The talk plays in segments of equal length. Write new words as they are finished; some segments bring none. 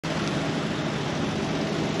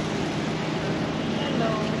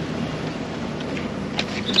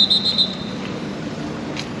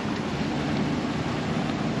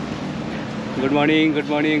Good morning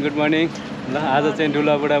ल आज चाहिँ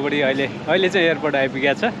डुलुवा बुढाबुढी अहिले चाहिँ एयरपोर्ट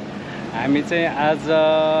आइपुगेको छ। हामी चाहिँ आज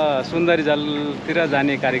सुन्दरीजलतिर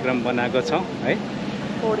जाने कार्यक्रम बनाएको छौँ है।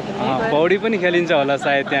 पौडी पनि खेलिन्छ होला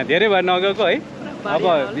सायद, त्यहाँ धेरै भएर नगएको है। अब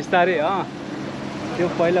बिस्तारै त्यो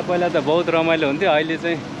पहिला त बहुत रमाइलो हुन्थ्यो। अहिले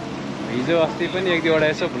चाहिँ हिजो अस्ति पनि एक दुईवटा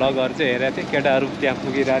यसो भ्लगहरू चाहिँ हेरेको थिएँ, केटाहरू त्यहाँ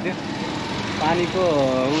पुगिरहेको थियो। पानीको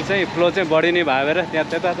चाहिँ फ्लो चाहिँ बढी नै भएर त्यहाँ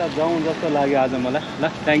त्यता जाउँ जस्तो लाग्यो आज मलाई। ल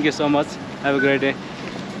thank you so much, have a great day.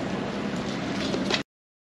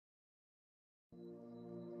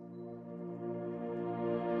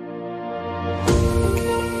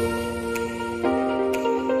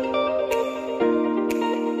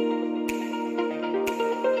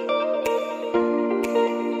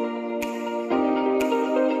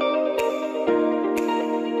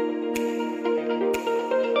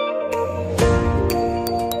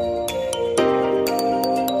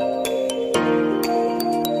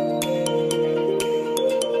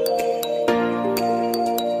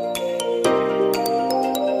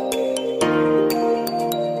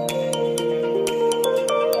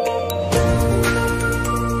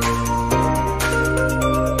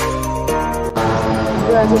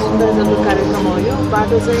 आज सुन्दरजलको कार्यक्रम हो। यो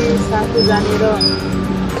बाटो चाहिँ साथु जाने र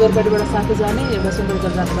जोरपाटीबाट साथु जाने, एउटा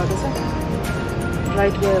सुन्दरजल जाने बाटो छ।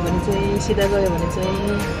 राइट गयो भने चाहिँ सिधा गयो भने चाहिँ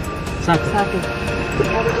साथु।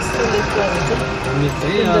 अब यस्तो लेफ्ट गयो भने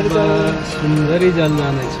चाहिँ सुन्दरीजल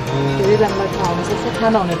जानेछ। धेरैजनालाई थाहा हुन्छ, यस्तो थाहा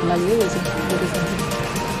नहुनेको लागि हो यो चाहिँ।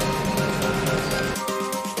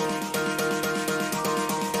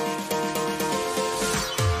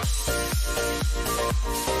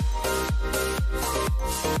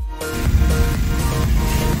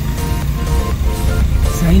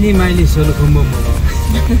 साइनी माइली सोलुखुम्बु मोमो।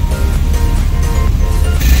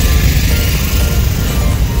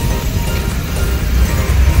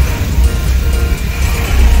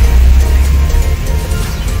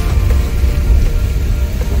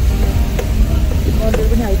 मन्दिर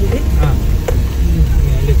पनि आइपुग्यो।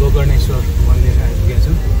 अहिले गोकर्णेश्वर मन्दिर आइपुगेको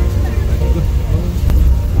छौँ।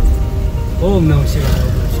 ओम नमः शिवाय,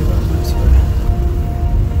 ओम नमः शिवाय, ओम नमः शिवाय।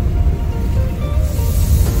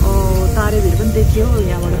 तारेभिर पनि देखियो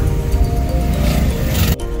यहाँबाट।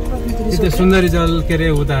 त्यो सुन्दरीजल के अरे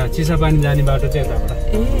उता चिसापानी जाने बाटो चाहिँ यताबाट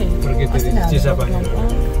चिसापानी।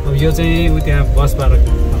 अब यो चाहिँ उ त्यहाँ बस पार्क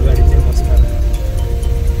अगाडि चाहिँ बस पार्क।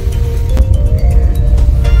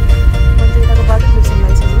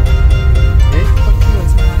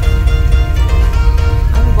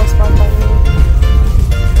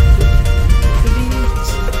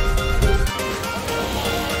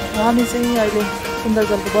 हामी चाहिँ अहिले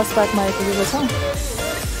सुन्दरजलको बस पार्कमा आइपुगेको छौँ।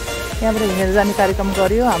 यहाँबाट हिँडेर जाने कार्यक्रम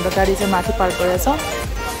गऱ्यो। हाम्रो गाडी चाहिँ माथि पार्क गरेको छ।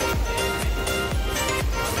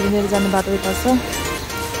 हिँडेर जाने बाटो यता छ।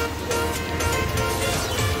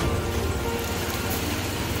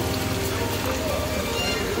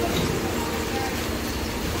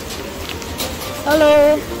 Hello,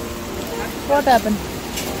 what happen?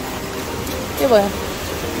 के भयो?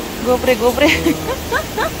 गोप्रे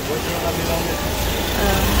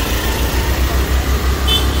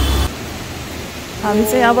हामी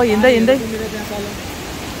चाहिँ अब हिँड्दै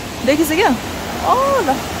देखिसक्यो। ल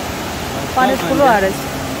पानी ठुलो आएर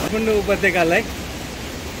काठमाडौँ उपत्यकालाई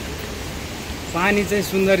पानी चाहिँ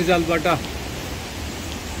सुन्दरीजलबाट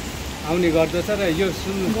आउने गर्दछ र यो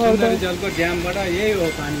सुन्दरीजलको ड्यामबाट यही हो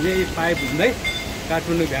पानी, यही पाइप हुँदै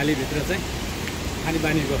काठमाडौँ भ्यालीभित्र चाहिँ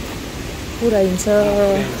खानेपानीको पुरा हिँड्छ।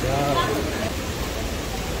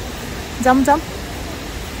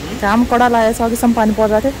 घाम कडा लागेको छ, अघिसम्म पानी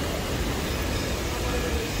पर्दा थियो।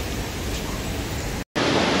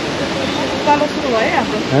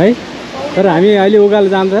 है तर हामी अहिले उकालो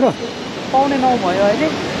जान्छ र पाउने 9 भयो अहिले।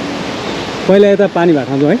 पहिला यता पानी भएको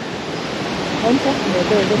ठाउँ है। हुन्छ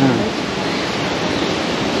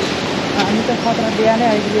हामी त खतरा बिहानै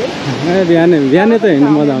आइपुग्यो। बिहानै त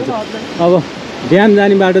हिँड्नु मजा आउँछ। अब ड्याम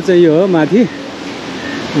जाने बाटो चाहिँ यो हो, माथि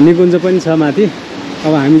निकुञ्ज पनि छ माथि।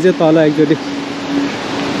 अब हामी चाहिँ तल एकचोटि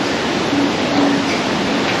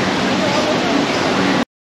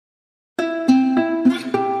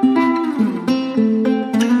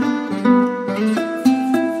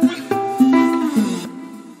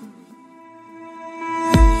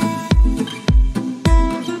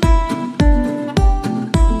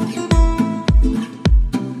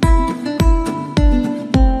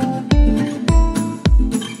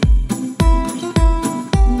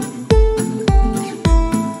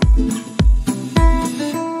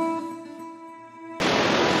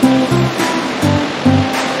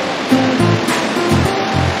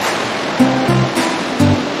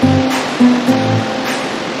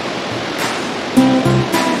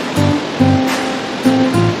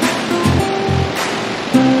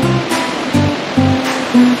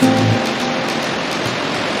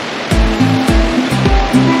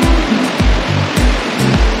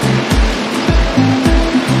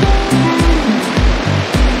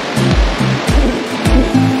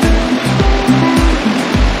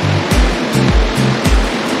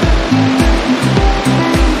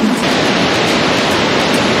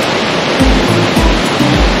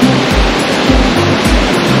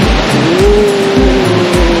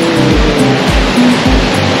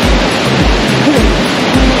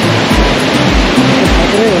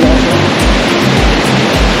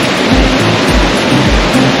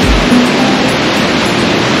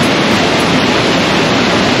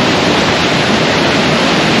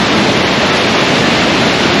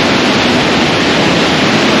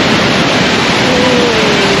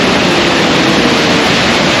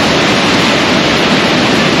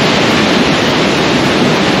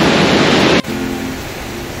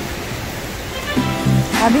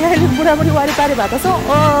आउँदाखेरि बुढाबुढी वारिपारि भएको छौँ।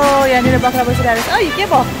 ओ यहाँनिर बाख्रा बसिरहेको छ। है के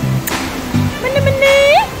भयो मिन्ने मिन्ने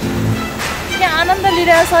यहाँ आनन्द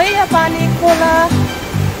लिइरहेको छ है यहाँ पानी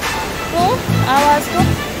खोलाको आवाजको।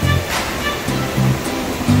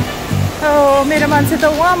 ओ मेरो मान्छे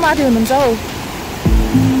त उहाँ माथि हुनुहुन्छ हौ।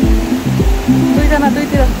 दुईजना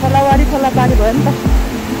दुईतिर खोलावारी खोला पारी भयो नि त।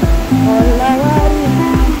 खोलावारी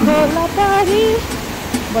खोला पारी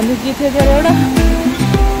भन्ने गीत थियो त्यो एउटा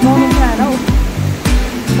गाउनु पनि आएन हौ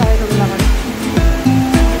सायद बेलाबाट।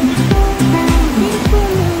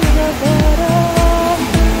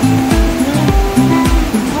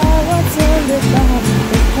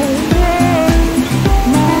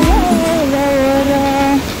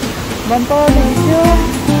 मन पर्ने थियो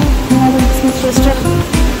श्रेष्ठ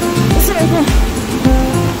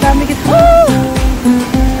दामी गीत।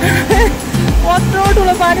 कत्रो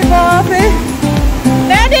ठुलो पानी बाफ्रे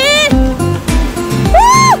ड्याडी।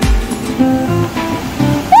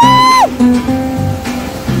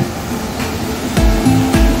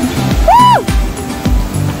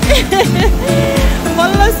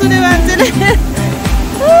 बल्ल सुने मान्छेले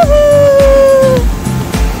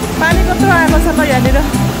पानी कत्रो आएको छ ल यहाँनिर।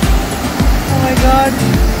 Oh my god।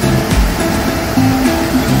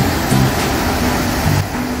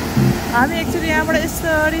 हामी एक्चुअली यहाँबाट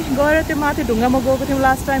यसरी गएर त्यो माथि ढुङ्गामा गएको थियौँ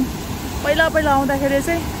लास्ट टाइम पहिला आउँदाखेरि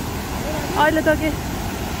चाहिँ। अहिले त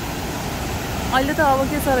अब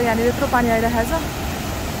के छ र यहाँनिर यत्रो पानी आइरहेको छ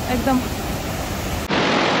एकदम।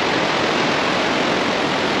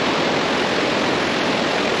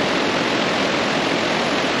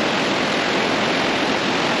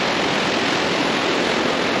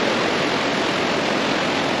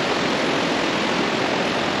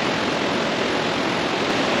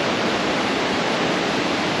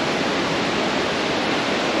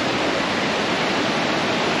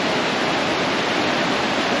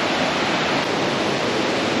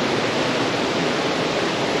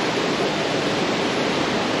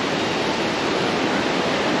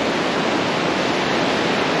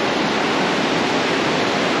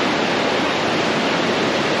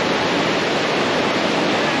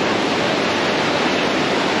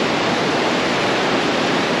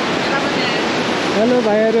 हेलो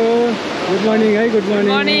भाइहरू, गुड मर्निङ है। Good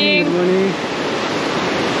morning. Good morning.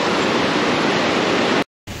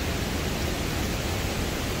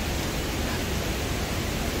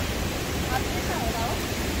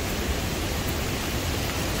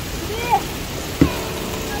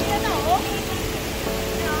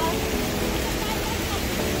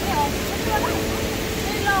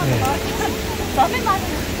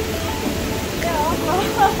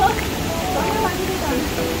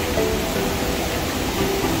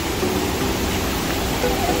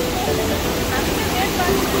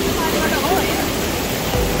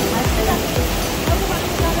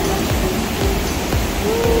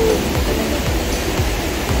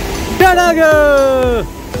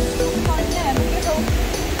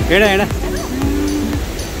 Head head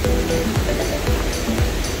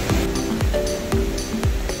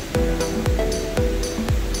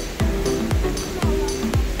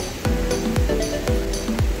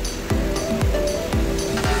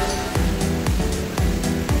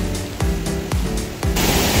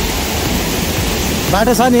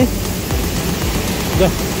बाटो छ नि।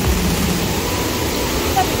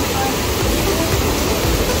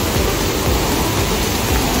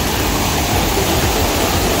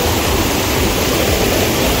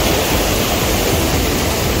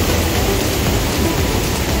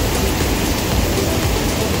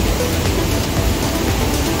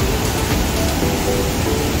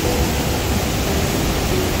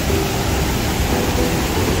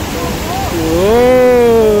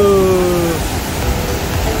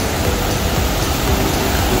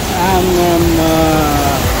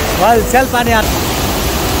 चल पानी आ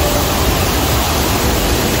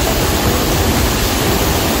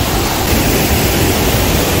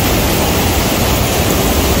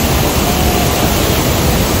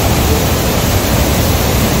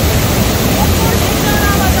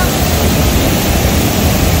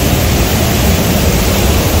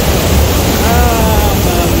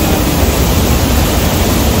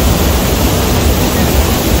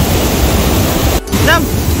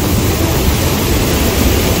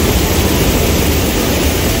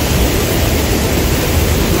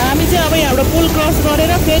पुल क्रस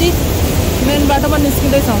गरेर फेरि मेन बाटोमा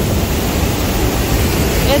निस्किँदैछौँ।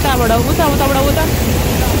 यताबाट उता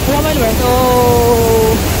रमाइलो भएछ।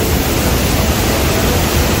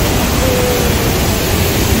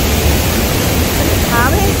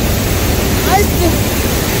 हामी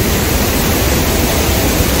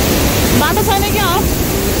बाटो छैन क्या हो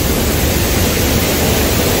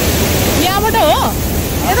यहाँबाट हो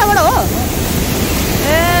यताबाट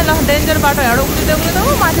डेन्जर बाटो हिँड उक्लिँदै उक्लिँदै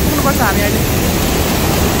माथि पुग्नुपर्छ हामी अहिले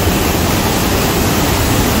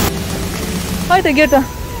खै त गेट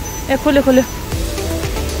ए खोल्यो खोल्यो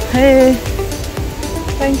हे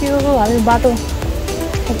थ्याङ्क यू हामी बाटो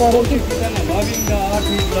पऱ्यो कि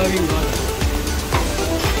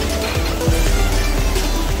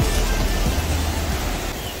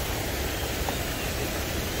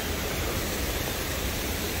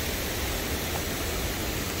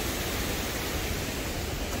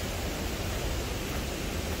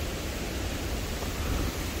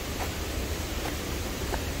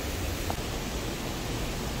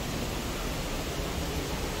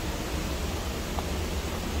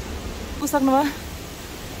पुग्सक्नुभयो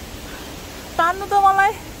तान्नु त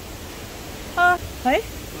मलाई है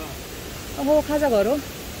अब खाजा घर हो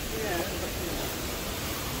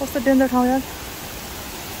कस्तो डेन्जर ठाउँ यार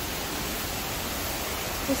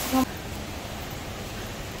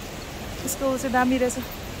यसको चाहिँ दामी रहेछ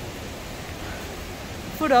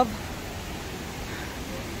फुड हब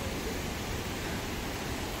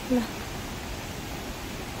ल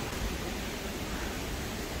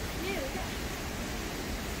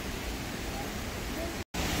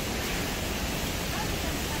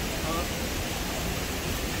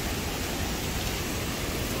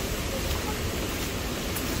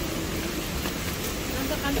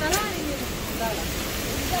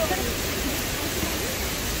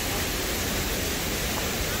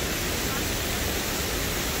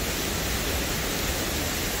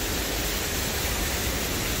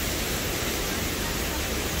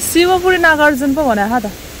शिवपुरी नागार्जुन पो भने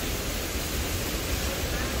त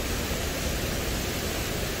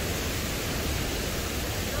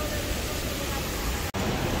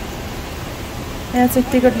यहाँ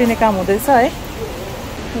चाहिँ टिकट लिने काम हुँदैछ है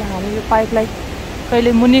हामी यो पाइपलाई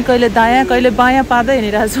कहिले मुनि कहिले दायाँ कहिले बायाँ पार्दै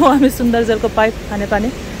हिँडिरहेको छौँ हामी सुन्दरजलको पाइप खानेपानी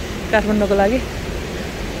काठमाडौँको लागि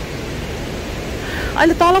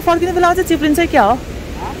अहिले तल फर्किने बेलामा चाहिँ चिप्लिन्छ क्या हो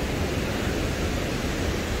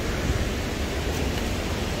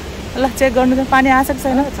ल चेक गर्नु त पानी आएको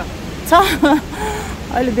छैन छ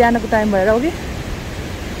अहिले बिहानको टाइम भएर हो कि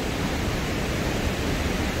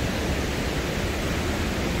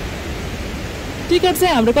टिकट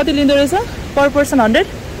चाहिँ हाम्रो कति लिँदो रहेछ पर पर्सन 100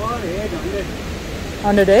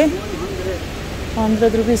 है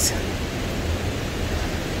 100 रुपिस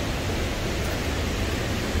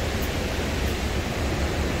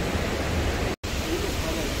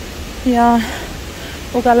यहाँ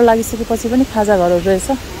उकालो लागिसकेपछि पनि खाजा घरहरू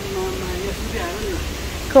रहेछ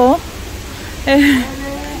को ए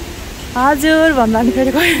हजुर भन्दा नि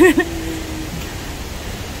फेरि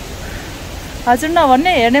हजुर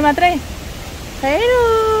नभन्ने हेर्ने मात्रै हेरौ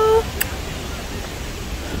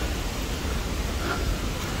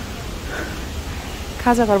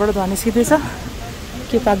खाजा घरबाट धुवा निस्किँदैछ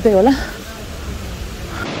के पाक्दै होला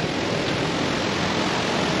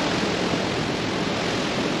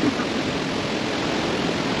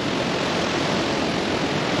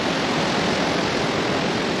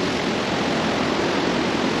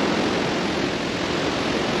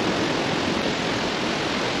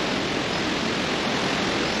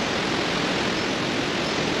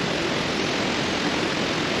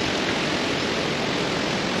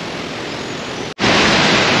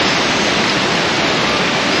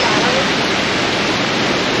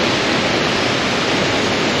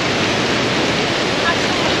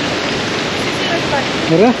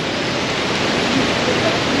र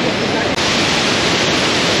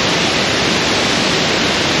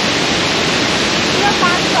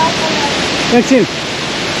एकछिन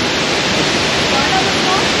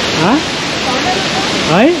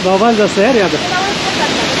है भगवान् जस्तो यार यहाँ त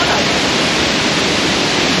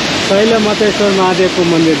शैल मतेश्वर महादेवको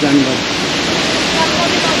मन्दिर जानुभयो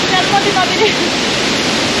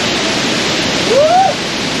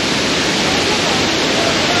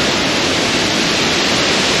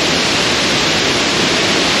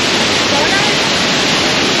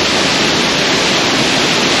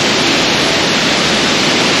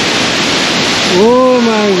Oh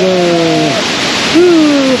my god!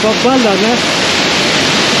 बब्बल झर्ना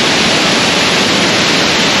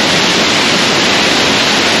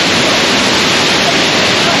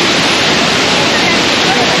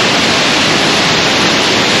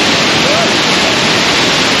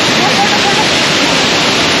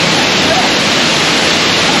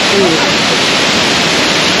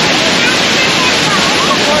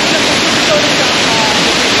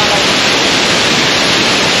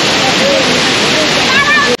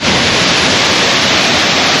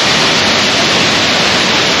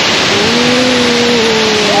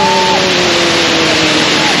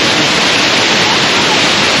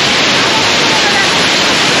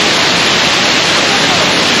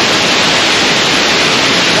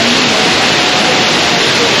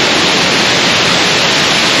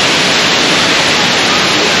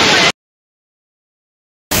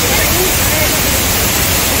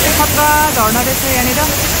छ यहाँनिर।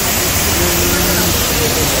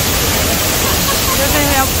 यो चाहिँ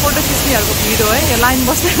यहाँ फोटो खिच्नेहरूको भिड हो है, यो लाइन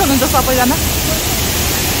बस्दै हुनुहुन्छ सबैजना।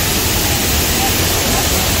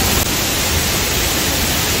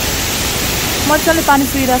 मजाले पानी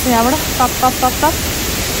चुहिरहेको छ यहाँबाट टप टप टप टप।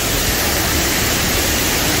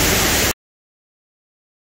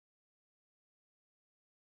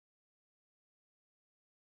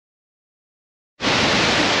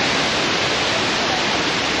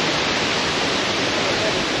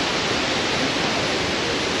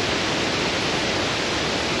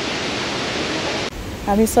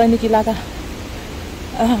 हामी सैनिक इलाका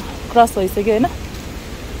क्रस भइसक्यो होइन,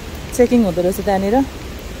 चेकिङ हुँदो रहेछ त्यहाँनिर।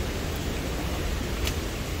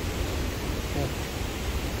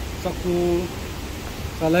 चक्कु,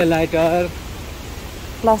 सलाई लाइटर,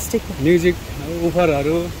 प्लास्टिक म्युजिक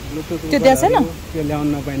उफरहरू त्यो त्यहाँ छैन? त्यो ल्याउन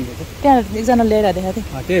नपाइँदैछ। त्यहाँ एकजना ल्याएर देखाएको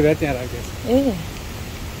थिएँ। त्यही भएर त्यहाँ राखेको छ। ए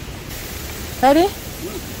अरे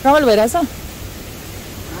रमाइलो भइरहेछ।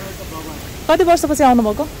 कति वर्षपछि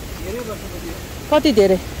आउनुभएको? कति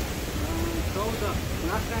धेरै?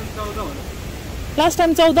 Last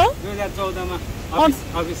time 14? 2014मा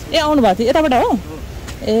ए आउनु भएको थियो यताबाट हो?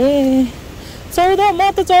 ए 14,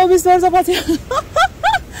 म त 24 वर्षपछि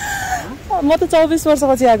म त 24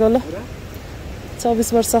 वर्षपछि आएको ल।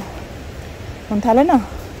 24 वर्ष हुन थालेन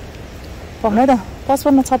भन्नु त।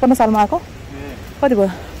 55-56 सालमा आएको। कति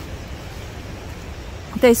भयो?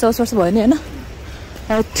 23 वर्ष भयो नि होइन।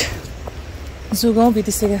 राइट, जुगाउँ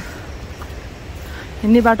बितिसक्यो।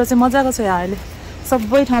 हिँड्ने बाटो चाहिँ मजाको छ यहाँ अहिले।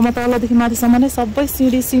 सबै ठाउँमा तलदेखि माथिसम्म नै सबै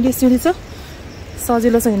सिँढी सिँढी सिँढी छ,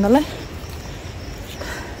 सजिलो छ हिँड्नलाई।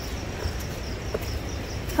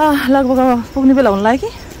 लगभग अब पुग्ने बेला हुन लाग्यो कि।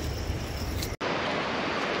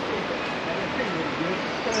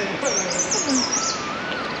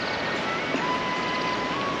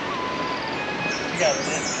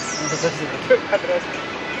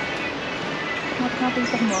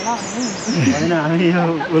 होइन हामी यो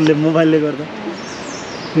उसले मोबाइलले गर्दा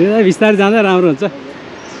बिस्तारै जाँदा राम्रो हुन्छ।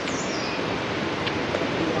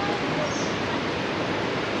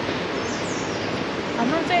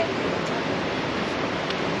 हाम्रो चाहिँ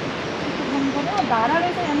धाराले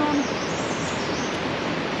चाहिँ यहाँ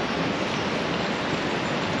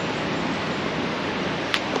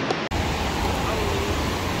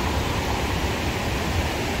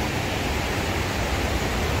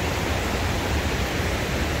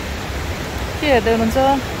के हेर्दै हुनुहुन्छ?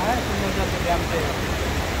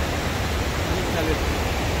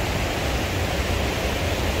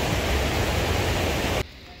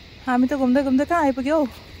 हामी त घुम्दै घुम्दै कहाँ आइपुग्यो हौ?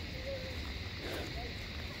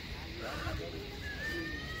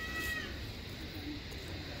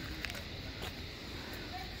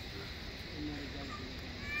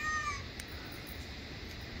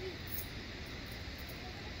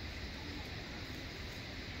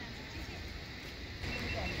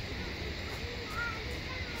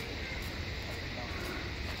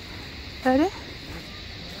 अरे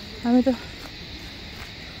हामी त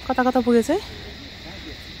कता कता पुगेछ है।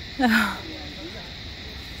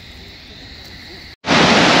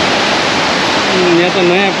 यहाँ त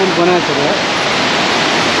नयाँ पुल बनाएको छ।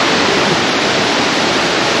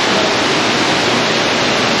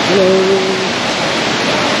 हेलो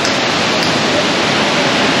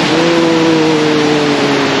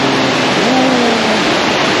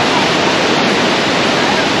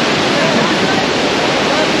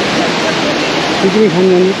पिकनिक खान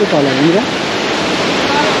जानु चाहिँ तल हुन्छ।